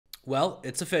Well,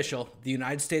 it's official. The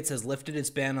United States has lifted its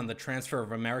ban on the transfer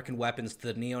of American weapons to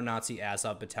the neo-Nazi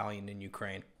Azov Battalion in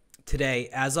Ukraine. Today,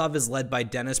 Azov is led by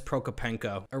Denis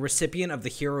Prokopenko, a recipient of the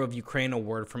Hero of Ukraine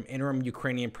award from interim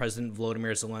Ukrainian President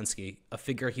Volodymyr Zelensky, a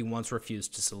figure he once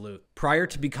refused to salute. Prior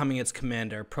to becoming its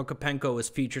commander, Prokopenko was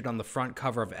featured on the front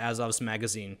cover of Azov's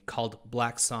magazine, called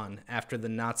Black Sun, after the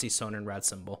Nazi Sonnenrad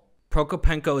symbol.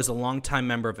 Prokopenko is a longtime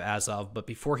member of Azov, but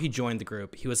before he joined the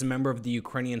group, he was a member of the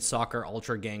Ukrainian soccer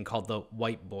ultra gang called the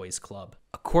White Boys Club.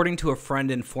 According to a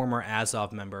friend and former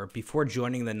Azov member, before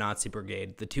joining the Nazi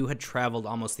brigade, the two had traveled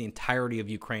almost the entirety of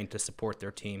Ukraine to support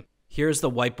their team. Here's the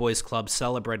White Boys Club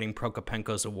celebrating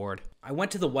Prokopenko's award. I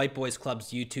went to the White Boys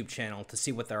Club's YouTube channel to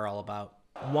see what they're all about.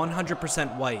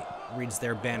 100% white, reads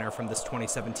their banner from this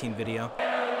 2017 video.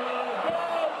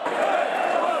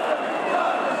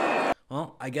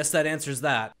 Well, I guess that answers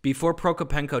that. Before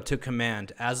Prokopenko took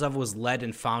command, Azov was led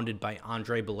and founded by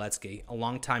Andrei Beletsky, a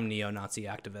longtime neo-Nazi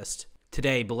activist.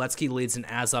 Today, Beletsky leads an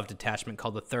Azov detachment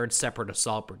called the 3rd Separate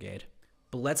Assault Brigade.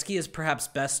 Beletsky is perhaps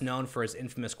best known for his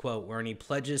infamous quote wherein he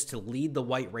pledges to lead the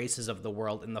white races of the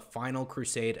world in the final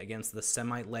crusade against the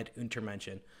Semite-led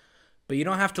Untermenschen. But you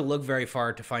don't have to look very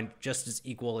far to find just as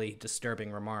equally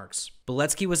disturbing remarks.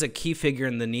 Beletsky was a key figure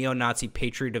in the neo-Nazi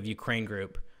Patriot of Ukraine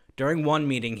group. During one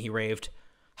meeting, he raved,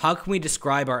 "How can we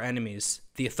describe our enemies,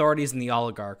 the authorities and the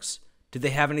oligarchs? Do they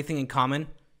have anything in common?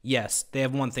 Yes, they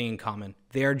have one thing in common.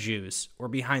 They are Jews, or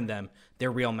behind them, their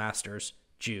real masters,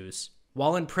 Jews."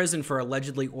 While in prison for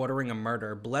allegedly ordering a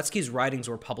murder, Beletsky's writings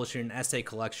were published in an essay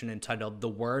collection entitled The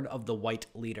Word of the White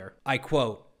Leader. I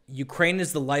quote, "Ukraine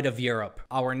is the light of Europe.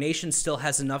 Our nation still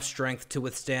has enough strength to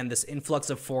withstand this influx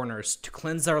of foreigners, to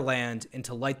cleanse our land, and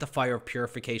to light the fire of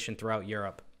purification throughout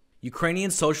Europe. Ukrainian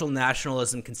social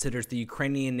nationalism considers the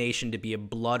Ukrainian nation to be a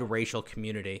blood racial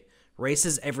community. Race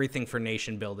is everything for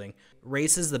nation building.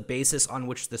 Race is the basis on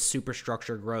which the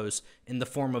superstructure grows in the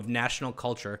form of national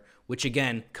culture, which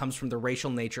again comes from the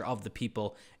racial nature of the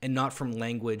people and not from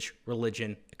language,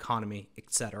 religion, economy,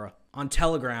 etc." On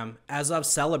Telegram, Azov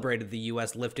celebrated the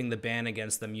US lifting the ban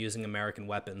against them using American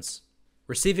weapons.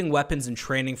 Receiving weapons and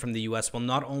training from the US will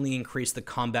not only increase the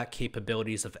combat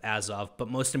capabilities of Azov, but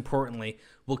most importantly,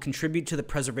 will contribute to the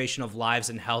preservation of lives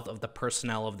and health of the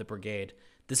personnel of the brigade.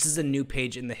 This is a new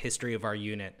page in the history of our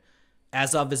unit.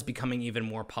 Azov is becoming even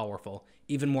more powerful,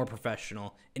 even more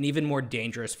professional, and even more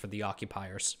dangerous for the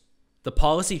occupiers. The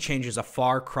policy change is a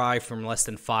far cry from less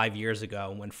than 5 years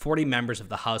ago, when 40 members of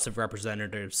the House of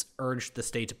Representatives urged the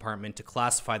State Department to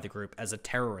classify the group as a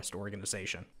terrorist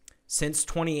organization. Since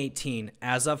 2018,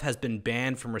 Azov has been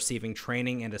banned from receiving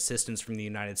training and assistance from the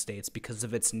United States because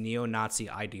of its neo-Nazi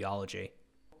ideology.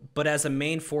 But as a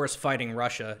main force fighting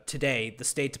Russia, today, the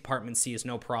State Department sees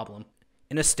no problem.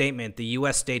 In a statement, the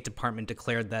U.S. State Department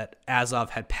declared that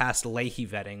Azov had passed Leahy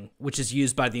vetting, which is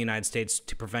used by the United States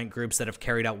to prevent groups that have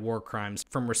carried out war crimes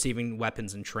from receiving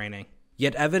weapons and training.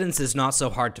 Yet evidence is not so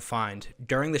hard to find.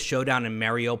 During the showdown in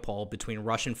Mariupol between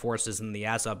Russian forces and the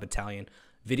Azov Battalion,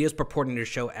 videos purporting to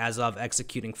show Azov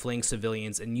executing fleeing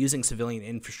civilians and using civilian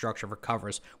infrastructure for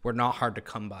covers were not hard to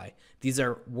come by. These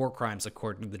are war crimes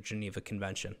according to the Geneva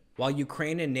Convention. While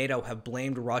Ukraine and NATO have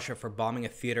blamed Russia for bombing a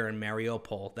theater in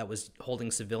Mariupol that was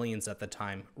holding civilians at the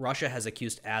time, Russia has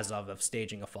accused Azov of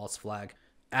staging a false flag.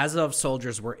 Azov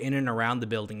soldiers were in and around the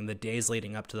building in the days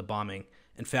leading up to the bombing.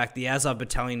 In fact, the Azov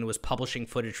Battalion was publishing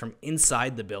footage from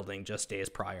inside the building just days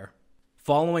prior.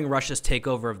 Following Russia's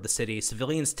takeover of the city,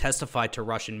 civilians testified to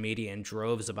Russian media in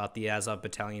droves about the Azov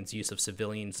Battalion's use of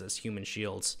civilians as human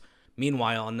shields.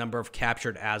 Meanwhile, a number of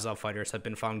captured Azov fighters have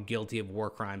been found guilty of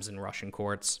war crimes in Russian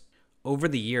courts. Over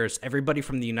the years, everybody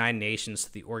from the United Nations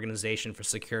to the Organization for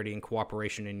Security and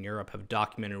Cooperation in Europe have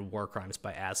documented war crimes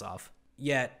by Azov.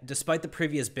 Yet, despite the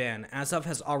previous ban, Azov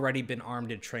has already been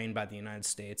armed and trained by the United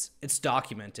States. It's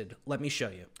documented. Let me show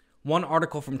you. One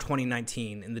article from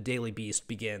 2019 in the Daily Beast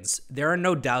begins, "There are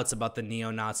no doubts about the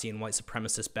neo-Nazi and white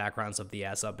supremacist backgrounds of the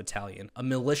Azov Battalion, a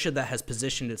militia that has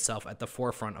positioned itself at the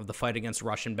forefront of the fight against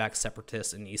Russian-backed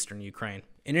separatists in eastern Ukraine."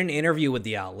 In an interview with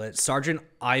the outlet, Sergeant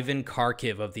Ivan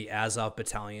Kharkiv of the Azov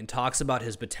Battalion talks about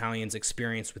his battalion's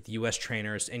experience with U.S.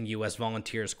 trainers and U.S.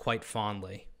 volunteers quite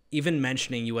fondly, even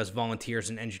mentioning U.S.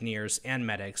 volunteers and engineers and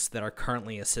medics that are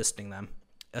currently assisting them.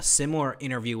 A similar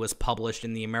interview was published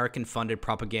in the American-funded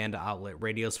propaganda outlet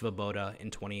Radio Svoboda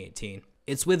in 2018.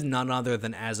 It's with none other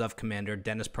than Azov commander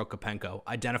Denis Prokopenko,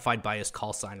 identified by his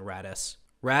call sign Radis.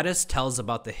 Radis tells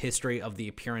about the history of the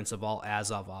appearance of all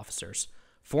Azov officers.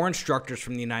 4 instructors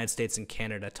from the United States and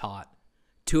Canada taught.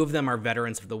 2 of them are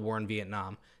veterans of the war in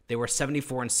Vietnam. They were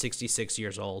 74 and 66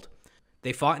 years old.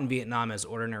 They fought in Vietnam as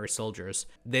ordinary soldiers.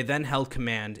 They then held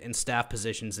command and staff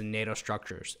positions in NATO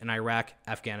structures in Iraq,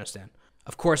 Afghanistan.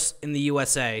 Of course, in the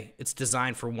USA, it's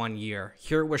designed for 1 year.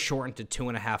 Here it was shortened to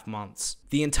 2.5 months.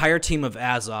 The entire team of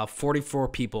Azov, 44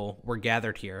 people, were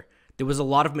gathered here. There was a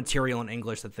lot of material in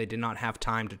English that they did not have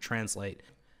time to translate.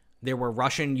 There were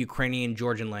Russian, Ukrainian,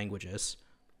 Georgian languages.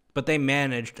 But they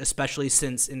managed, especially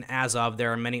since in Azov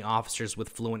there are many officers with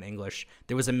fluent English.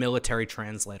 There was a military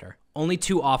translator. Only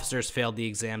 2 officers failed the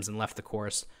exams and left the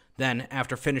course. Then,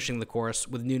 after finishing the course,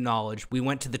 with new knowledge, we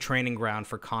went to the training ground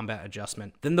for combat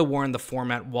adjustment. Then the war in the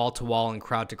format wall-to-wall and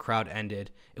crowd-to-crowd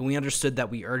ended, and we understood that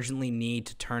we urgently need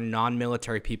to turn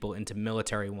non-military people into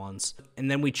military ones. And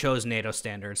then we chose NATO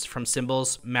standards, from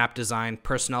symbols, map design,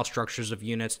 personnel structures of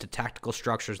units, to tactical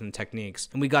structures and techniques.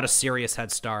 And we got a serious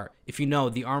head start. If you know,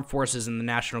 the armed forces and the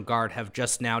National Guard have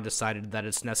just now decided that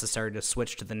it's necessary to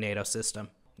switch to the NATO system.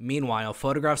 Meanwhile,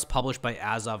 photographs published by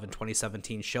Azov in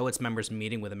 2017 show its members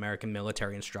meeting with American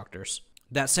military instructors.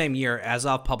 That same year,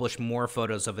 Azov published more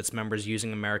photos of its members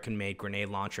using American-made grenade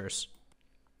launchers.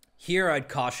 Here, I'd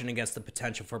caution against the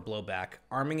potential for blowback.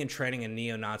 Arming and training a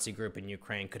neo-Nazi group in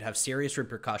Ukraine could have serious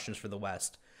repercussions for the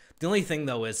West. The only thing,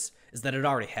 though, is that it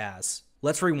already has.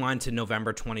 Let's rewind to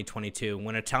November 2022,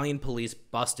 when Italian police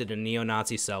busted a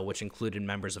neo-Nazi cell which included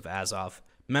members of Azov.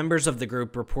 Members of the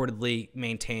group reportedly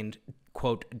maintained,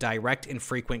 quote, direct and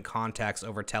frequent contacts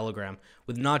over Telegram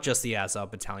with not just the Azov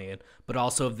Battalion, but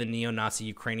also of the neo-Nazi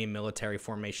Ukrainian military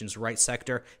formations Right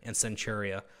Sector and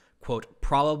Centuria, quote,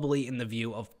 probably in the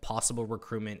view of possible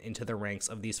recruitment into the ranks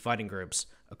of these fighting groups,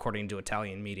 according to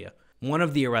Italian media. One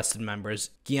of the arrested members,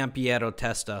 Giampiero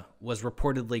Testa, was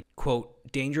reportedly,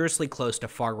 quote, dangerously close to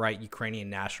far-right Ukrainian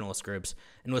nationalist groups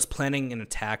and was planning an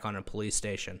attack on a police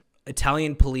station.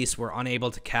 Italian police were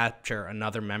unable to capture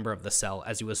another member of the cell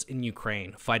as he was in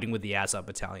Ukraine, fighting with the Azov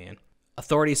Battalion.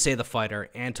 Authorities say the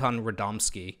fighter, Anton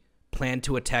Radomski, planned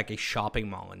to attack a shopping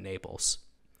mall in Naples.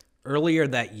 Earlier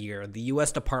that year, the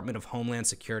U.S. Department of Homeland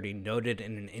Security noted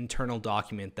in an internal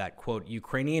document that, quote,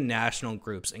 Ukrainian national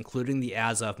groups, including the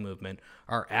Azov movement,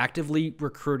 are actively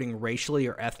recruiting racially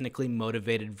or ethnically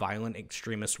motivated violent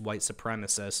extremist white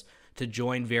supremacists to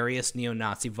join various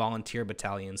neo-Nazi volunteer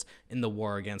battalions in the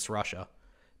war against Russia.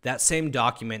 That same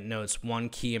document notes one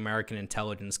key American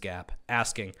intelligence gap,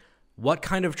 asking, what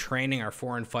kind of training are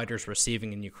foreign fighters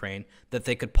receiving in Ukraine that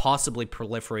they could possibly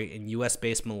proliferate in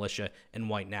US-based militia and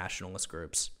white nationalist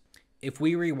groups? If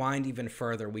we rewind even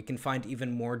further, we can find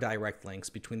even more direct links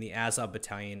between the Azov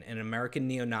Battalion and American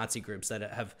neo-Nazi groups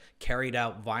that have carried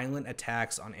out violent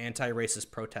attacks on anti-racist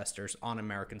protesters on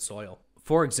American soil.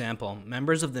 For example,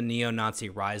 members of the neo-Nazi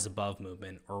Rise Above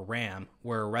movement, or RAM,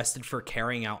 were arrested for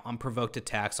carrying out unprovoked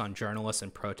attacks on journalists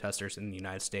and protesters in the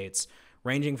United States,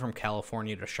 ranging from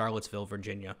California to Charlottesville,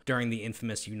 Virginia, during the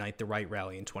infamous Unite the Right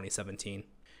rally in 2017.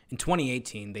 In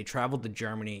 2018, they traveled to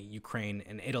Germany, Ukraine,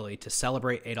 and Italy to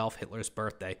celebrate Adolf Hitler's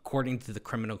birthday, according to the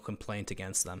criminal complaint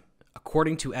against them.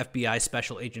 According to FBI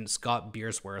Special Agent Scott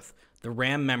Beersworth, the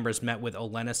RAM members met with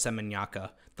Olena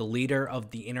Semenyaka, the leader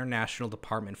of the International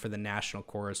Department for the National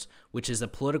Corps, which is a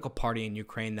political party in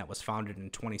Ukraine that was founded in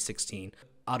 2016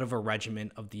 out of a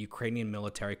regiment of the Ukrainian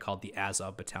military called the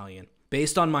Azov Battalion.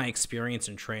 Based on my experience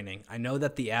and training, I know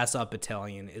that the Azov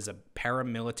Battalion is a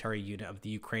paramilitary unit of the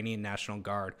Ukrainian National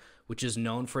Guard, which is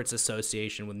known for its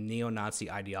association with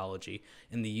neo-Nazi ideology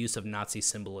and the use of Nazi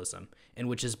symbolism, and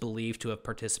which is believed to have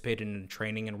participated in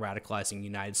training and radicalizing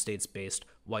United States-based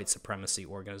white supremacy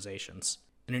organizations.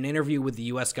 In an interview with the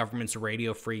U.S. government's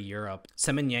Radio Free Europe,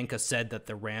 Semenyenko said that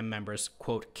the RAM members,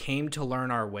 quote, came to learn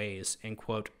our ways and,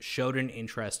 quote, showed an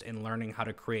interest in learning how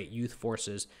to create youth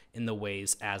forces in the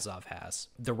ways Azov has.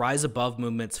 The Rise Above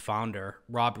movement's founder,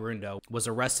 Rob Rundo, was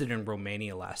arrested in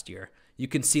Romania last year. You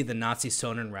can see the Nazi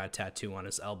Sonnenrad tattoo on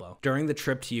his elbow. During the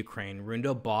trip to Ukraine,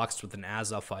 Rundo boxed with an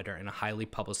Azov fighter in a highly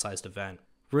publicized event.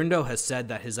 Rundo has said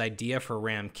that his idea for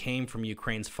RAM came from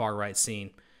Ukraine's far-right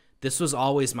scene. This was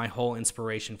always my whole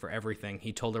inspiration for everything,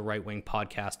 he told a right-wing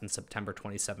podcast in September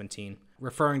 2017,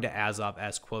 referring to Azov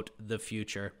as, quote, the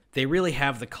future. They really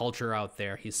have the culture out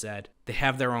there, he said. They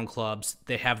have their own clubs,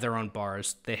 they have their own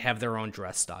bars, they have their own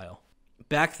dress style.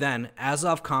 Back then,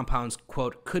 Azov compounds,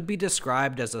 quote, could be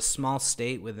described as a small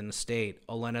state within a state,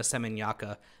 Olena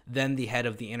Semenyaka, then the head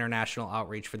of the international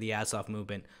outreach for the Azov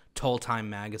movement, told Time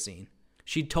magazine.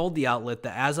 She told the outlet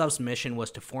that Azov's mission was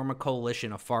to form a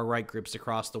coalition of far-right groups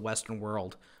across the Western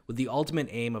world, with the ultimate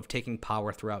aim of taking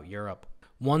power throughout Europe.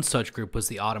 One such group was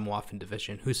the Atomwaffen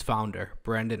Division, whose founder,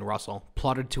 Brandon Russell,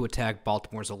 plotted to attack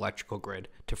Baltimore's electrical grid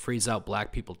to freeze out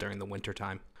black people during the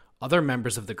wintertime. Other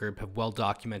members of the group have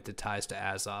well-documented ties to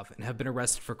Azov and have been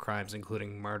arrested for crimes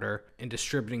including murder and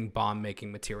distributing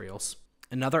bomb-making materials.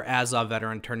 Another Azov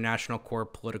veteran turned National Corps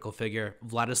political figure,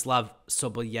 Vladislav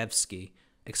Sobolyevsky,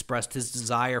 expressed his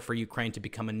desire for Ukraine to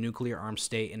become a nuclear-armed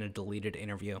state in a deleted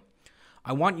interview.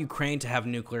 "I want Ukraine to have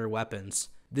nuclear weapons.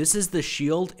 This is the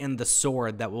shield and the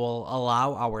sword that will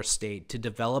allow our state to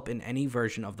develop in any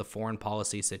version of the foreign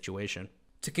policy situation."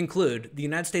 To conclude, the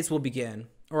United States will begin,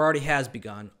 or already has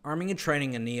begun, arming and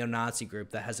training a neo-Nazi group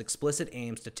that has explicit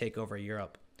aims to take over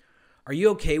Europe. Are you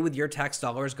okay with your tax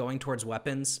dollars going towards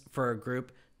weapons for a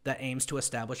group that aims to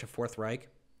establish a Fourth Reich?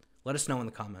 Let us know in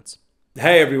the comments.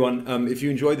 Hey everyone, if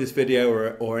you enjoyed this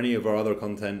video or any of our other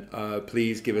content,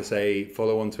 please give us a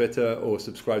follow on Twitter or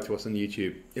subscribe to us on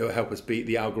YouTube. It will help us beat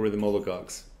the algorithm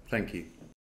oligarchs. Thank you.